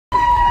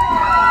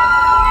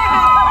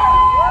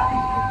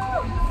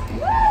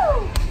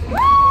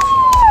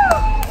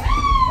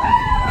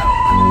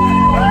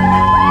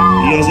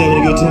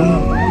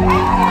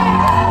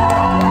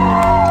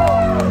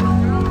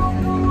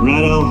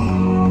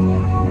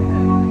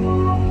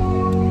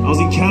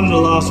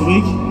last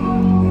week.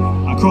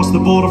 I crossed the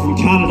border from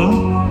Canada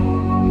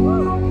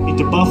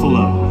into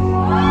Buffalo.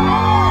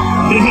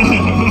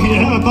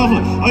 Yeah, how about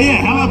Buffalo? Oh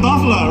yeah, how about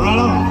Buffalo? Right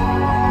on.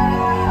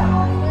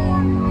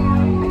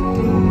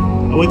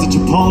 I went to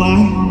Chipotle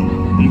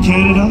in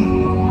Canada.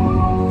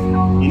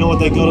 You know what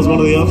they got as one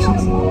of the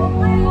options?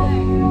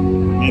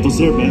 Maple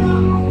syrup, man.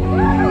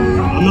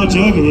 I'm not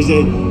joking. They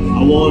said,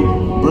 I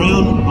want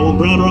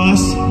brown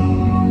rice,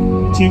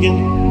 chicken.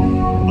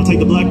 I'll take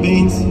the black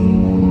beans.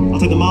 I'll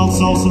take the mild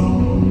salsa, a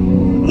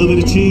little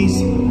bit of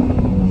cheese.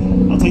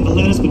 I'll take the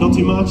lettuce, but not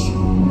too much.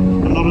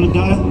 I'm not on a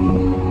diet.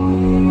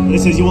 They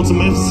says, you want some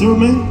maple syrup,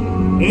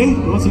 man? Eh?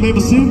 You want some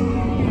maple syrup?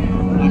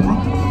 I'm like, what?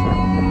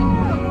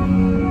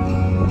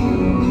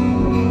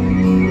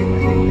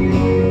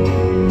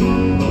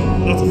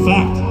 That's a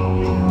fact.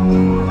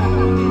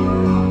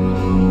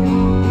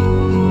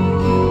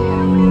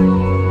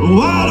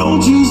 Why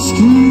don't you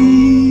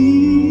scream?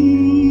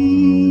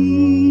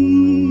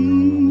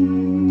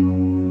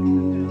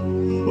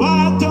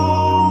 Why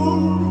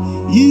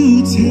don't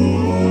you testify?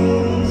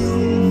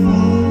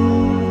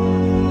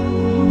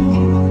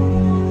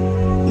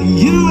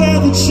 You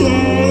had the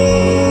chance.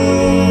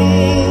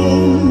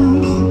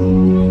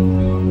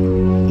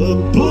 The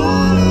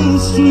bullet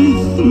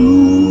straight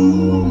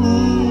through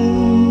mine.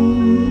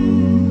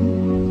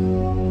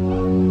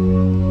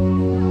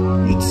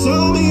 You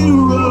told me to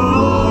run.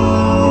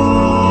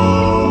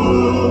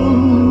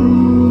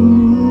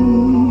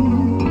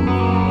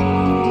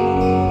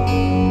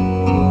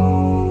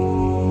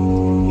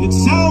 You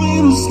tell me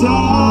to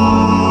stop.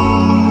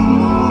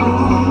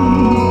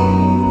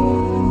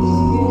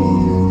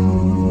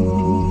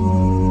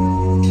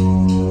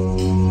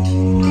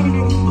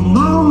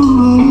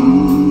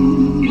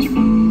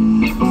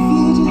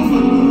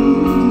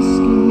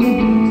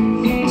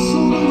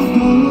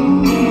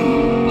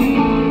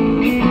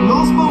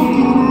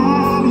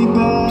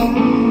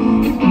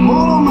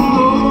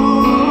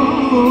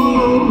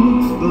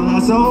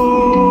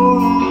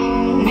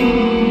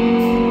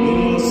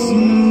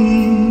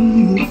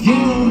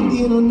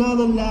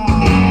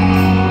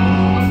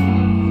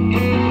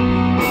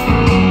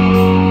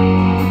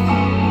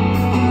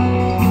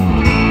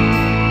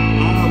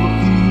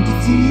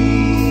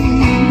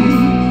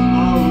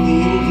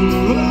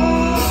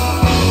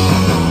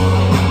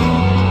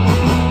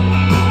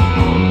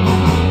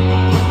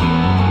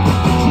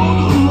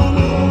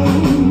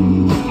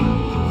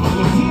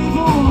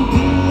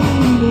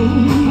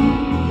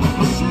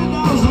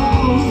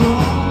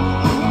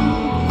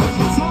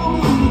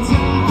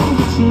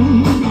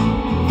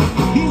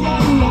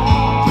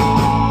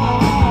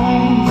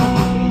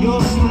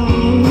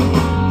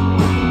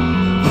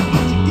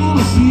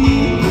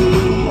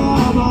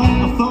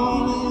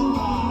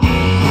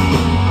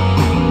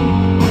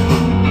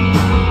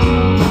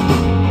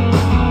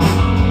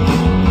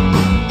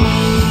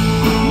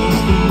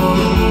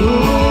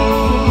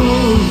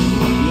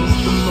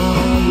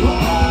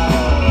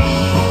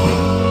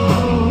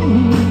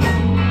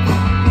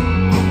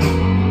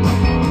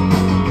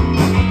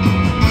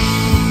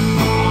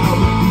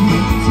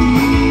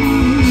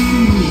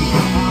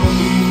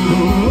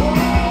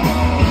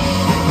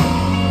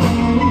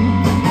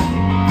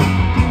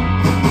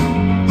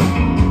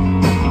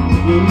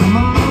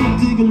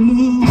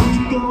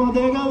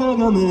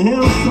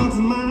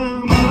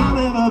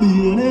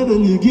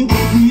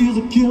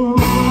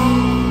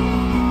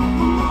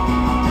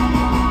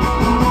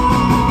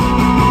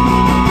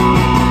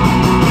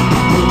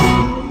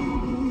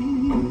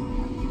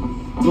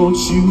 Don't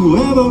you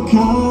ever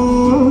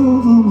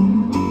come for me.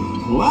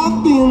 Oh, I've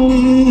been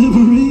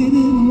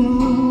liberated,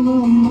 now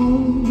I'm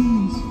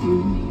always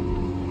free.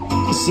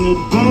 I said,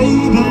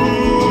 baby,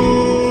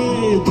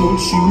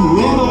 don't you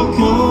ever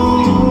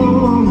come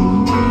for me.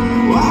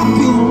 Oh, I've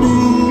been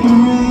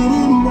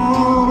liberated, now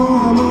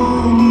I'm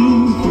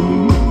always free.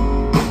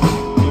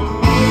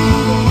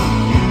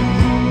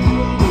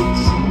 Don't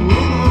you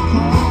ever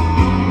come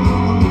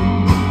for me.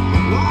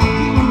 Oh, I've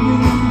been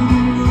liberated,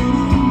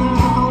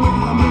 now I'm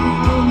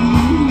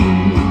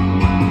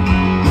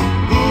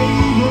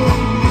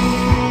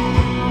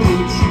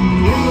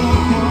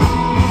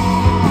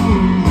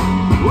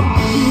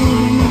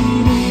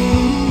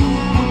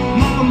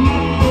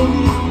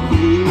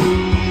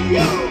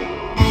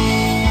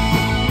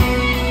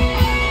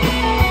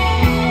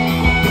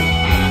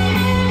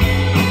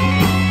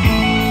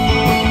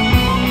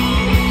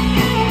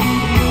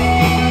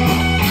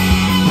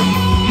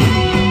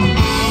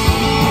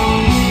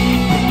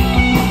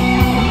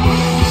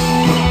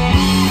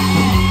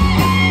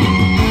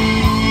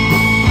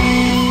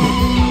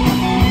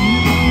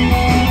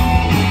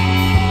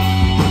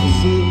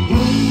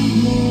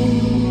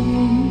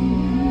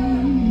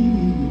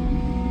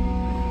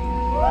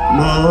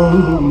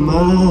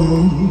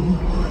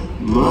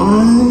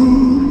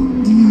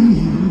mind you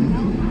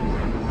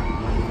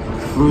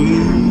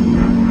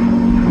free.